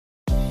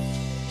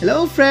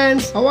Hello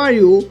friends, how are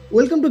you?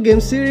 Welcome to game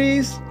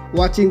series,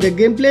 watching the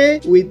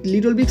gameplay with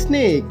Little Big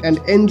Snake and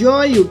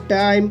enjoy your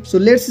time. So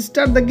let's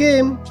start the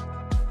game.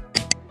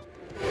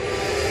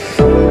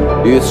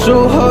 It's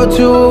so hard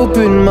to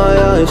open my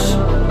eyes.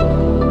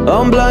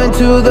 I'm blind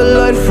to the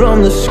light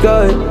from the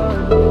sky.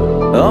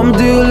 I'm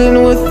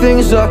dealing with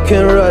things I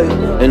can't write,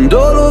 and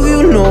all of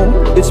you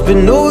know it's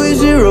been no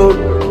easy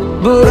road.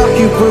 But I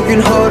keep working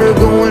harder,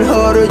 going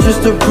harder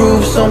just to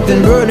prove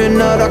something.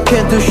 Burning out, I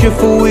can't do shit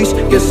for weeks.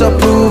 Guess I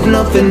proved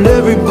nothing.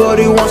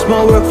 Everybody wants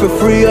my work for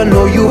free. I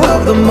know you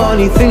have the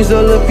money, things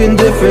are looking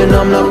different.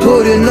 I'm not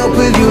putting up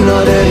with you,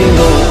 not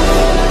anymore.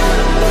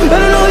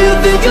 And I know you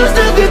think you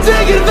still can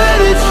take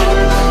advantage,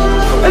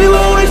 and you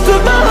always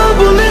took my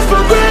humbleness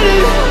for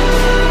granted.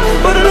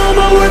 But I know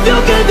my worth, you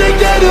can't take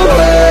that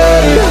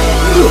away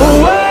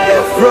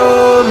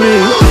from me.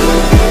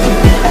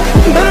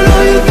 And I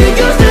know you think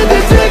you still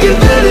can take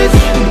advantage,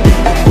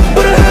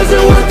 but it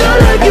hasn't worked out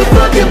like you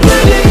fucking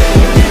planned it.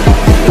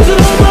 'Cause I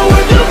know my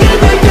worth, you can't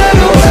take that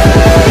away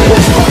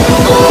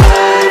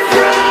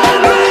from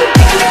me.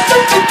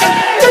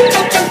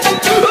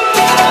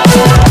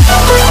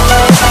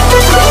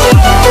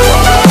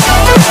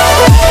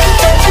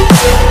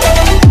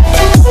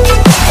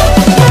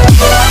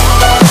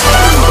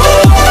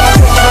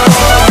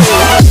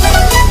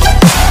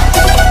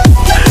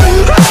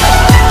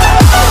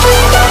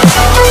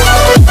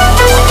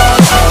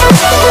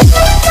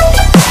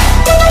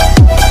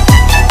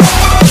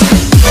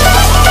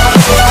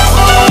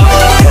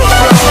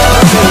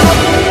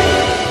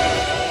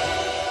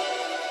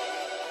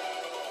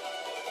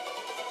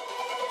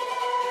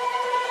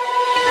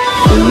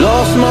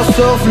 Lost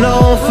myself, now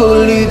I'm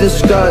fully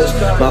disguised.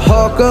 My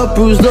heart got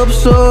bruised up,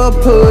 so I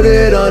put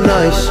it on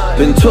ice.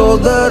 Been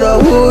told that I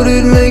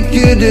wouldn't make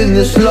it in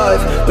this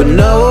life, but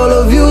now all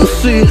of you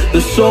see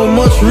there's so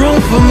much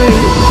room for me.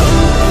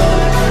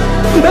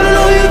 And I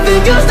know you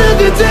think I still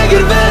can take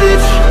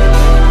advantage,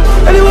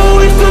 and you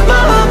always took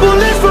my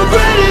humbleness for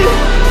granted.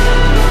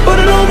 But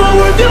I know my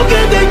worth, you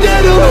can't take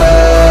that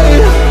away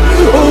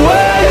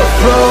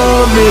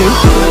from me.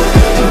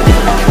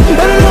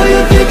 And I know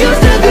you think I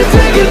still can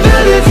take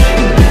advantage,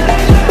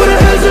 but it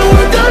hasn't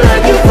worked out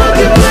like you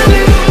fucking planned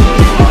it.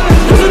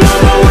 'Cause I know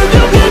my worth,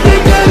 you can't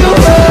take that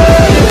away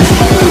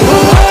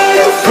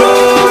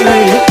from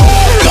me.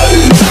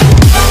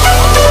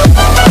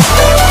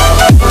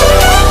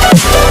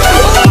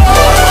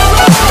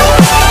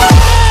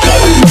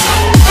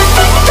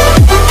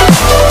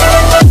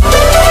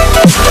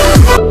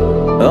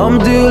 I'm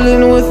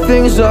dealing with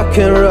things I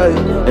can't write,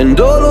 and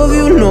all of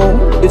you know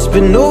it's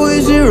been no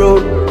easy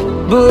road.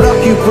 But I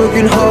keep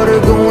working harder,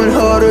 going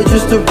harder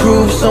just to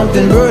prove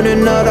something.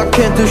 Burning out, I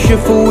can't do shit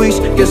for weeks.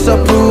 Guess I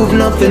proved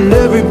nothing.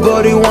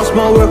 Everybody wants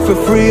my work for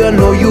free. I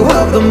know you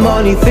have the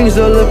money, things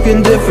are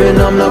looking different.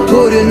 I'm not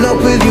putting up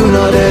with you,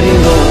 not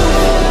anymore.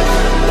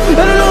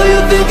 And I know you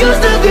think you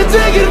still can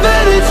take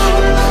advantage,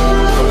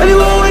 and you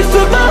always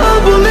took my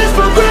humbleness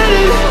for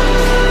granted.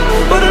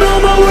 But I know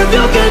my worth,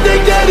 you can't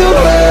take that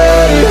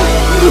away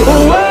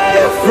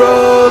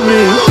from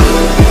me.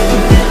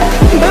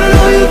 And I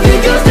know you think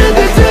you still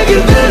can take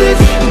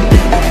advantage,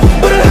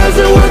 but it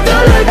hasn't worked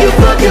out like you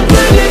fucking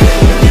planned it.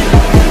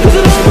 'Cause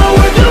I know my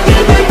worth, you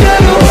can't take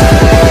that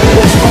away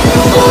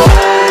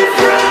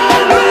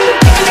from me.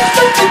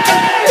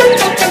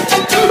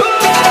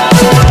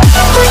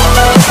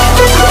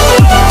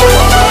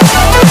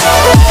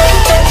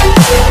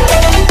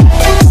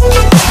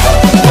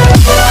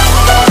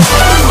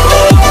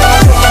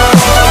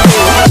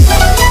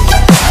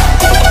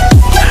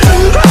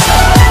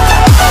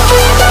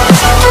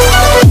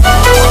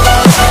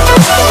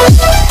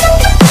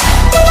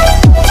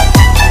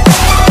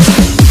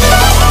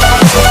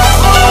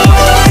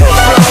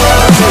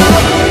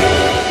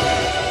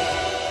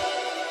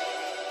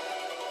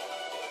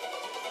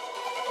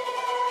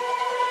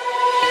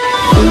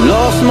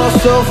 Lost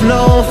myself,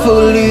 now I'm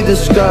fully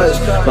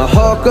disguised. My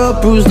heart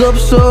got bruised up,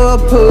 so I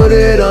put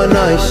it on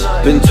ice.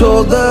 Been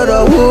told that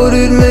I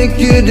wouldn't make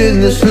it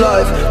in this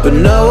life, but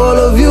now all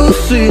of you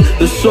see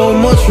there's so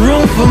much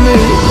room for me.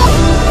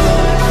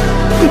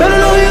 And I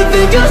know you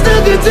think I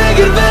still can take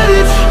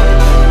advantage,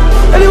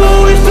 and you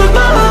always took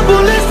my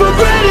humbleness for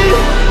granted.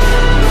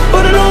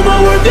 But I know my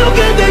worth, you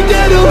can't take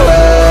that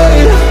away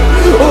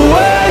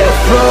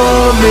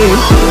from me.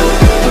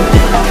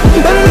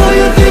 And I know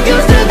you think you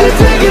still can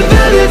take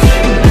advantage,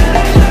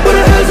 but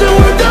it hasn't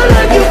worked out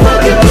like you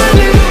fucking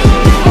planned it.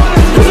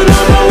 'Cause I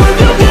know my worth,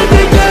 you can't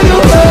take that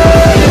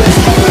away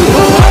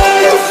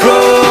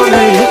from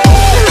me.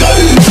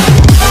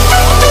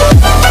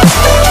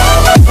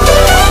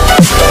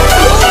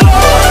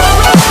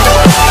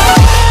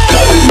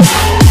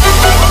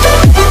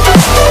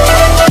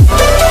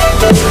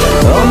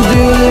 I'm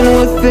dealing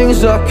with things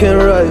I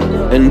can't write,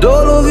 and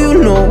all of you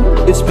know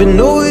it's been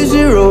no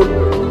easy road.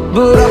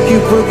 But I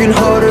keep working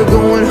harder,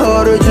 going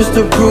harder just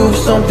to prove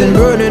something.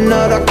 Burning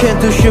out, I can't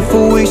do shit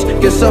for weeks.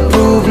 Guess I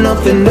proved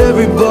nothing.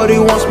 Everybody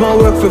wants my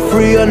work for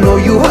free. I know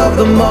you have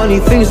the money,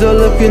 things are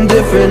looking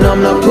different.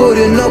 I'm not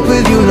putting up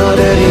with you, not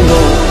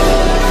anymore.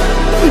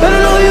 And I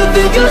know you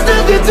think you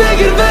still can take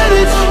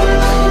advantage,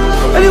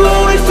 and you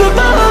always took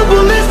my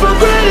humbleness for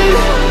granted.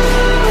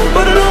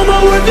 But I know my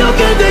worth, you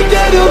can't take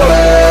that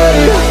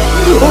away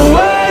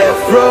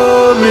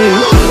from me.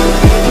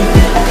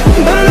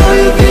 And I know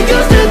you think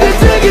you still can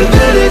take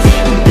advantage,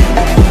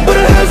 but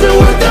it hasn't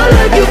worked out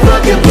like you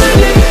fucking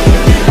planned it.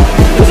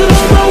 'Cause I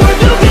know my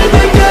worth, you can't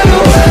take that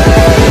away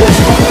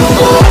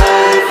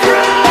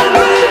from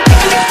me.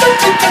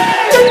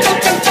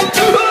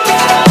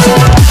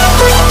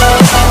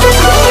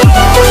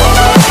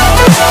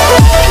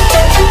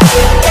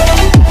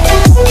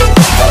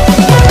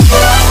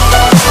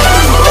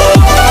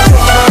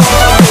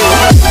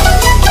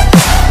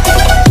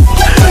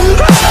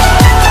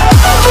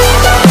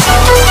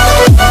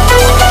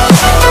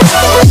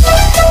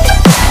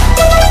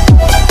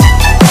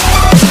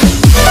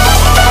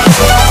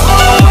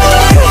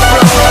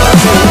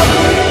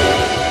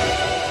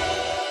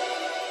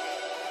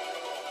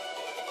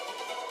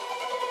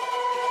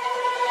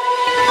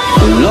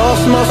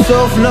 Lost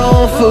myself, now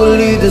I'm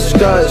fully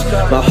disguised.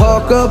 My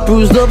heart got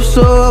bruised up,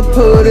 so I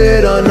put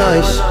it on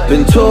ice.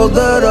 Been told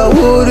that I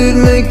wouldn't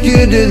make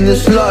it in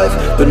this life,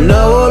 but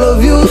now all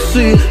of you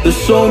see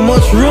there's so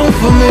much room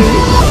for me.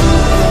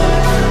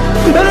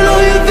 And I know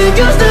you think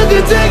you still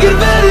can take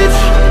advantage,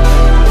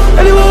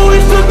 and you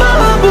always took my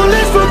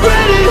humbleness for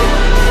granted.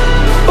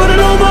 But I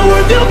know my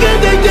worth, you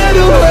can't take that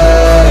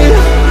away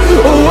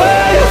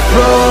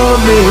from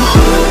me.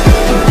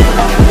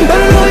 And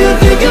I know you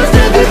think you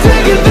still can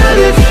take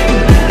advantage,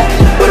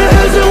 but it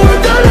hasn't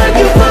worked out like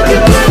you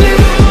fucking planned it.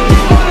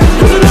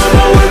 'Cause I know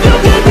my worth, you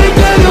can't take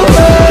that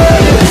away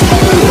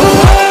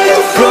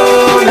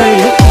from me.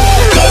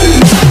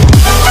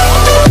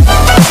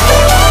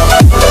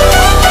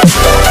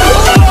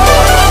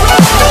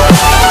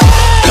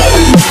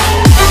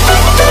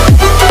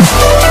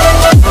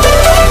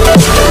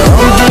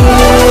 I'm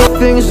dealing with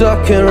things I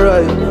can't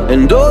write,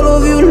 and all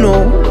of you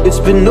know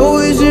it's been no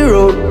easy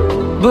road.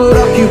 But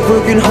I keep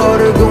working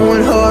harder,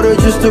 going harder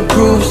just to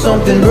prove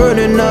something.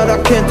 Burning out, I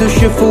can't do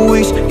shit for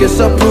weeks, guess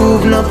I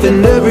prove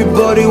nothing.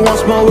 Everybody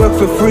wants my work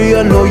for free,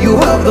 I know you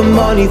have the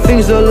money.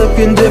 Things are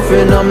looking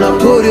different, I'm not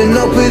putting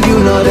up with you,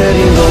 not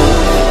anymore.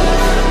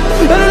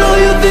 And I know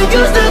you think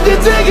you still can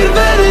take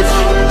advantage,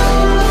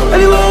 and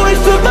you always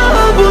took my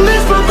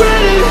humbleness for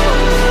granted.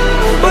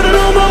 But I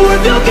know my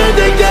worth, you can't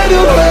take that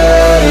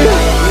away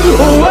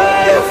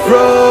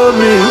from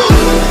me.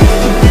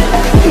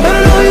 And I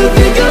know you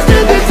think you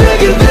still can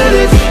take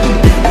advantage,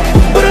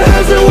 but it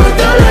hasn't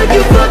worked out like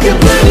you fucking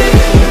planned it.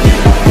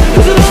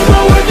 'Cause I know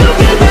my worth, you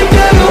can't take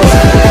that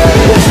away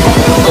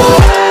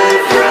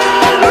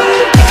from me.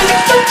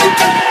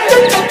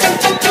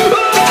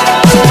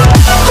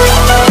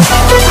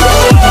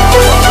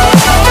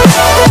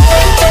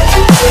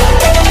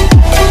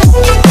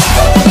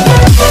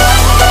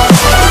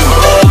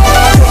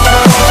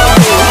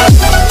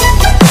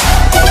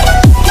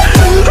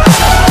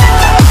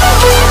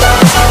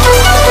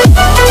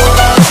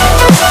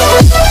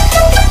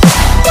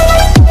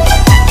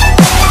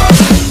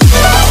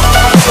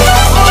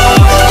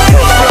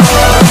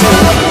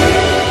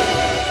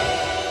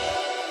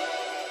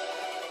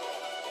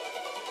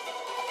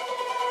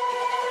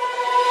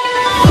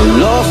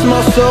 Lost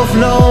myself,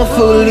 now I'm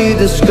fully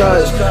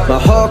disguised. My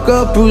heart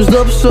got bruised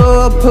up, so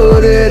I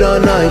put it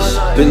on ice.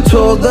 Been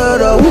told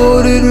that I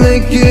wouldn't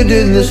make it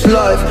in this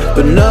life,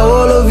 but now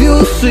all of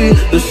you see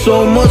there's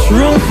so much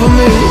room for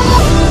me.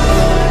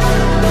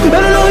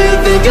 And I know you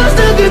think you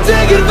still can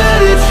take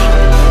advantage,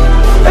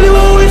 and you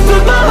always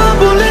took my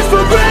humbleness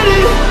for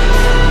granted.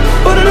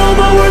 But I know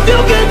my worth,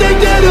 you can't take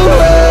that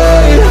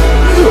away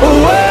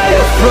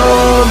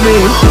from me.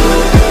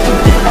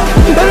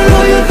 And I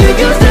know you think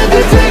you still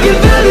can take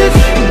advantage,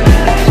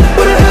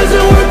 but it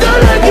hasn't worked out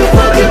like you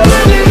fucking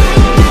planned it.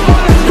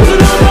 'Cause I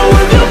know my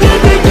worth, you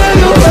can't take that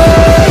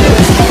away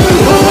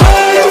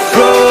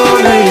from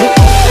me.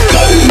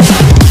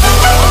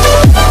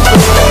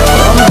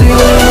 I'm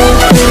dealing with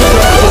things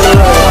I can't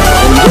write,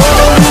 and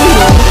all of you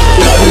know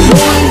it's been no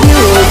easy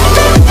road.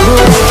 But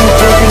I keep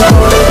working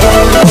harder,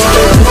 going harder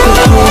just to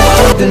prove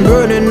something.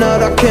 Burning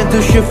out, I can't do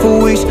shit for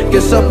weeks,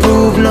 guess I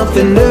prove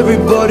nothing.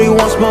 Everybody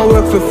wants my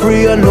work for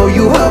free, I know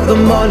you have the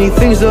money.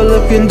 Things are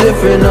looking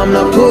different, I'm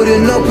not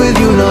putting up with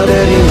you, not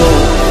anymore.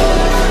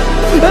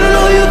 And I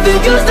know you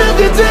think you still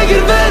can take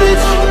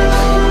advantage,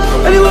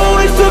 and you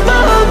always took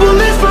my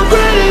humbleness for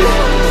granted.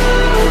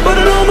 But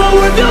I know my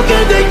worth, you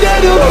can't take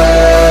that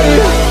away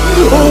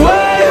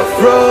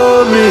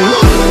from me.